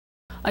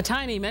A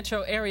tiny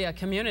metro area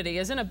community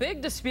is in a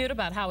big dispute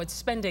about how it's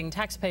spending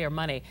taxpayer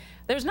money.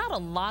 There's not a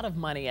lot of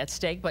money at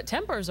stake, but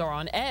tempers are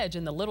on edge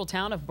in the little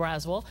town of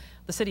Braswell.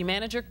 The city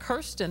manager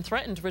cursed and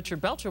threatened Richard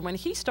Belcher when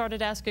he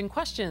started asking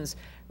questions.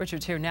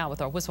 Richard's here now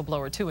with our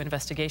Whistleblower 2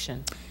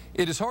 investigation.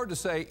 It is hard to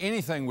say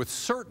anything with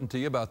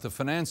certainty about the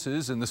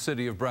finances in the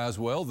city of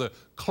Braswell. The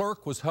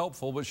clerk was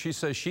helpful, but she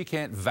says she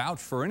can't vouch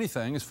for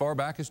anything as far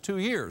back as 2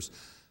 years.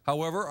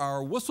 However,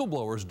 our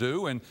whistleblowers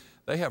do, and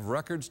they have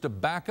records to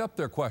back up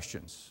their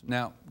questions.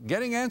 Now,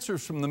 getting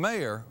answers from the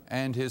mayor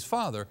and his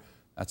father,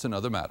 that's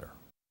another matter.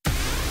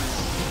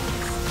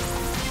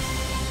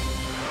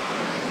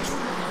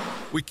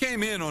 We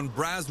came in on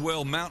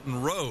Braswell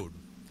Mountain Road.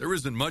 There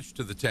isn't much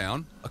to the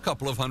town, a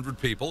couple of hundred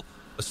people,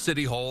 a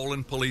city hall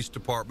and police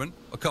department,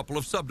 a couple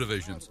of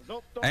subdivisions,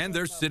 and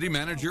there's city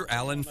manager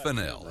Alan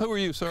Fennell. Who are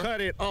you, sir?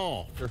 Cut it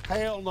off.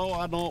 Hell no,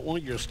 I don't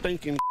want your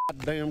stinking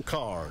damn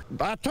car.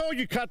 I told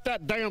you cut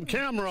that damn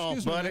camera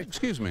off, buddy.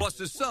 Excuse me. Plus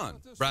his son,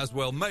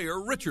 Braswell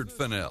Mayor Richard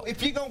Fennell.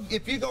 If you're going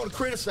to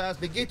criticize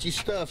me, get your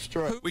stuff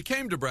straight. We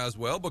came to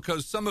Braswell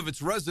because some of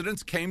its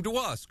residents came to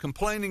us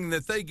complaining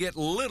that they get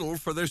little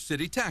for their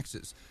city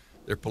taxes.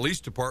 Their police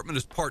department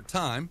is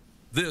part-time.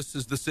 This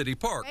is the city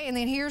park. And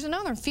then here's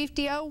another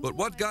 50. But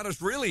what got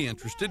us really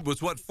interested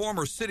was what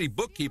former city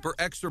bookkeeper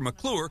Exeter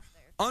McClure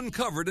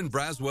uncovered in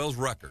Braswell's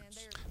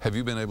records. Have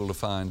you been able to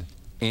find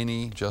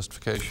any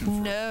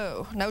justification?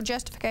 No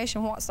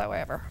justification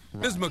whatsoever.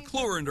 Ms.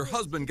 McClure and her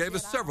husband gave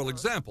us several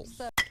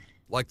examples,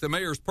 like the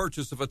mayor's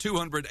purchase of a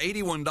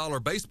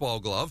 $281 baseball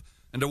glove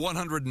and a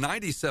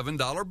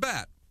 $197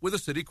 bat with a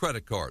city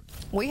credit card.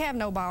 We have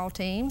no ball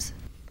teams.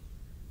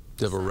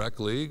 Do you have a rec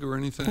league or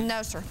anything?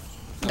 No, sir.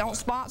 Don't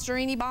sponsor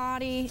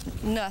anybody,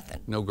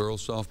 nothing. No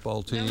girls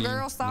softball team? No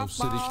girls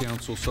softball. No city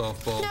council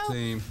softball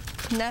team?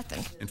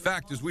 Nothing. In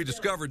fact, as we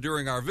discovered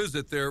during our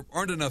visit, there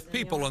aren't enough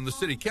people on the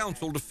city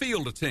council to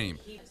field a team.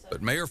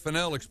 But Mayor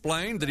Fennell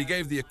explained that he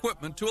gave the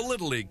equipment to a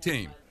Little League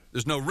team.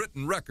 There's no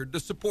written record to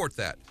support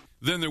that.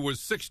 Then there was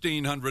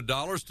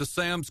 $1,600 to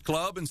Sam's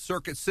Club in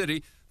Circuit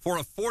City for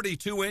a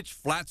 42-inch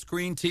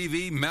flat-screen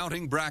TV,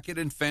 mounting bracket,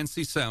 and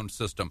fancy sound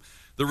system.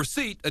 The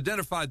receipt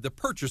identified the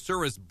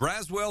purchaser as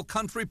Braswell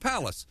Country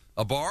Palace,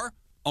 a bar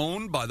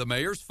owned by the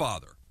mayor's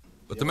father.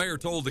 But the mayor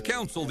told the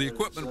council the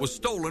equipment was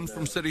stolen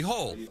from City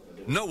Hall.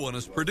 No one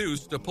has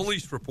produced a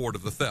police report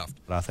of the theft.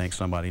 I think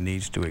somebody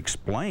needs to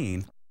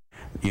explain,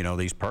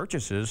 these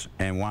purchases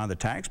and why the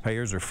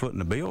taxpayers are footing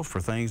the bill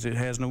for things that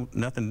has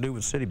nothing to do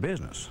with city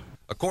business.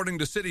 According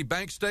to city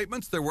bank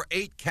statements, there were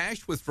 8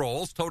 cash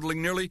withdrawals totaling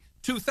nearly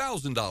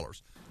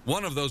 $2,000.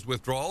 One of those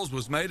withdrawals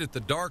was made at the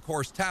Dark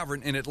Horse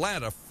Tavern in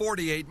Atlanta,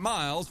 48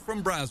 miles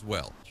from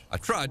Braswell. I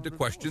tried to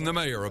question the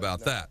mayor about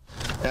that.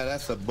 Now,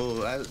 that's a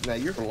bull. Now,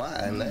 you're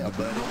lying now,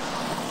 buddy.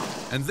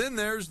 And then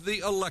there's the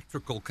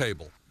electrical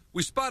cable.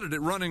 We spotted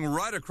it running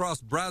right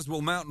across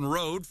Braswell Mountain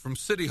Road from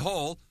City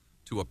Hall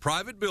to a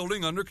private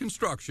building under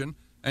construction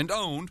and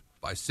owned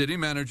by city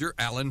manager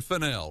Alan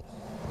Fennell.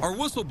 Our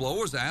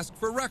whistleblowers asked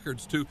for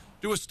records to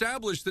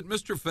establish that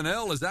Mr.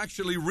 Fennell is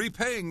actually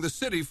repaying the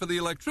city for the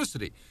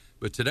electricity.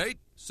 But to date,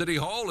 City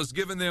Hall has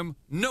given them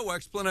no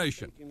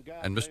explanation.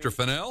 And Mr.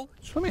 Fennell?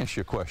 So let me ask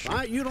you a question.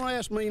 You don't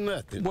ask me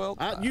nothing. Well,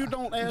 you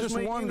don't ask me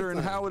just wondering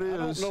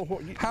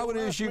anything. how it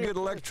is you get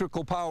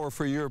electrical power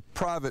for your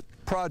private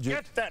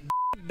project. Get that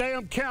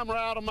damn camera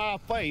out of my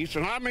face,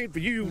 and I mean for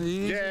you.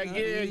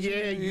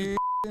 You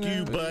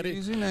buddy.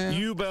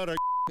 You better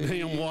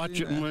damn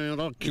watch it, man.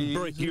 I can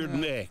break your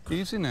neck.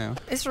 Easy now.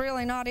 It's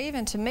really not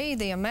even to me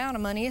the amount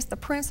of money. It's the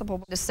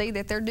principle. To see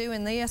that they're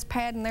doing this,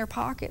 padding their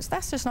pockets,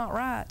 that's just not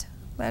right.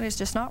 That is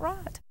just not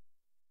right.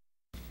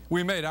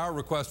 We made our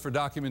request for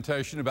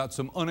documentation about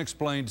some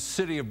unexplained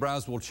City of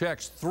Braswell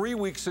checks 3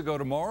 weeks ago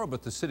tomorrow,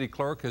 but the city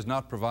clerk has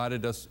not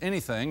provided us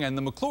anything, and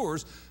the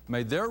McClures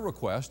made their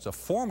request, a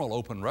formal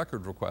open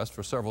record request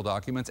for several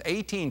documents,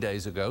 18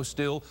 days ago.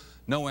 Still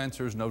no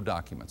answers, no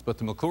documents. But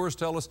the McClures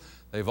tell us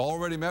they've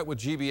already met with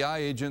GBI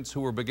agents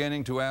who are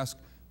beginning to ask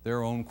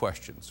their own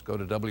questions. Go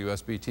to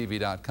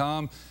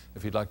WSBTV.com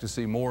if you'd like to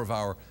see more of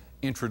our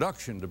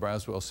introduction to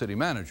Braswell City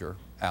Manager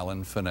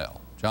Alan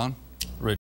Fennell. John?